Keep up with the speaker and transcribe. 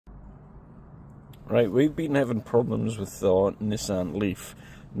Right, we've been having problems with our Nissan Leaf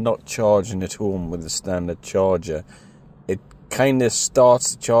not charging at home with the standard charger. It kind of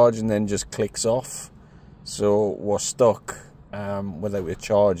starts to charge and then just clicks off. So we're stuck without a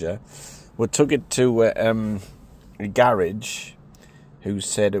charger. We took it to a garage who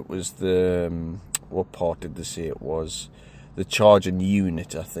said it was the, what part did they say it was? The charging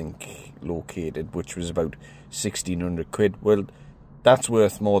unit, I think, located, which was about 1,600 quid. Well, that's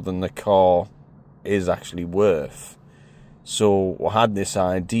worth more than the car is actually worth. So we had this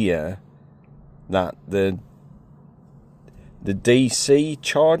idea that the DC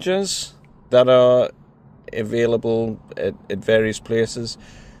chargers that are available at various places,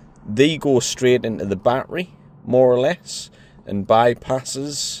 they go straight into the battery, more or less, and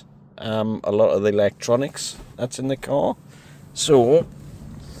bypasses a lot of the electronics that's in the car. So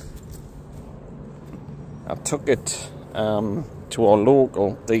I took it to our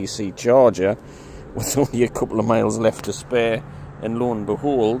local DC charger with only a couple of miles left to spare, and lo and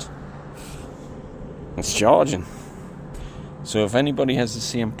behold, it's charging. So if anybody has the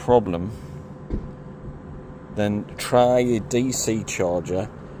same problem, then try a DC charger,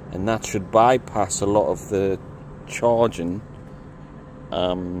 and that should bypass a lot of the charging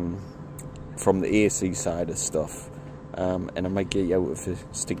from the AC side of stuff, and it might get you out of a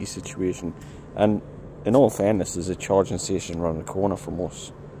sticky situation. And in all fairness, there's a charging station around the corner from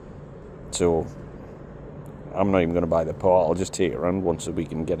us, so I'm not even going to buy the part. I'll just take it around once a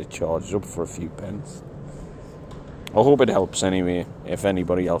week and get it charged up for a few pence. I hope it helps anyway. If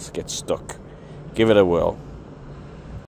anybody else gets stuck, give it a whirl.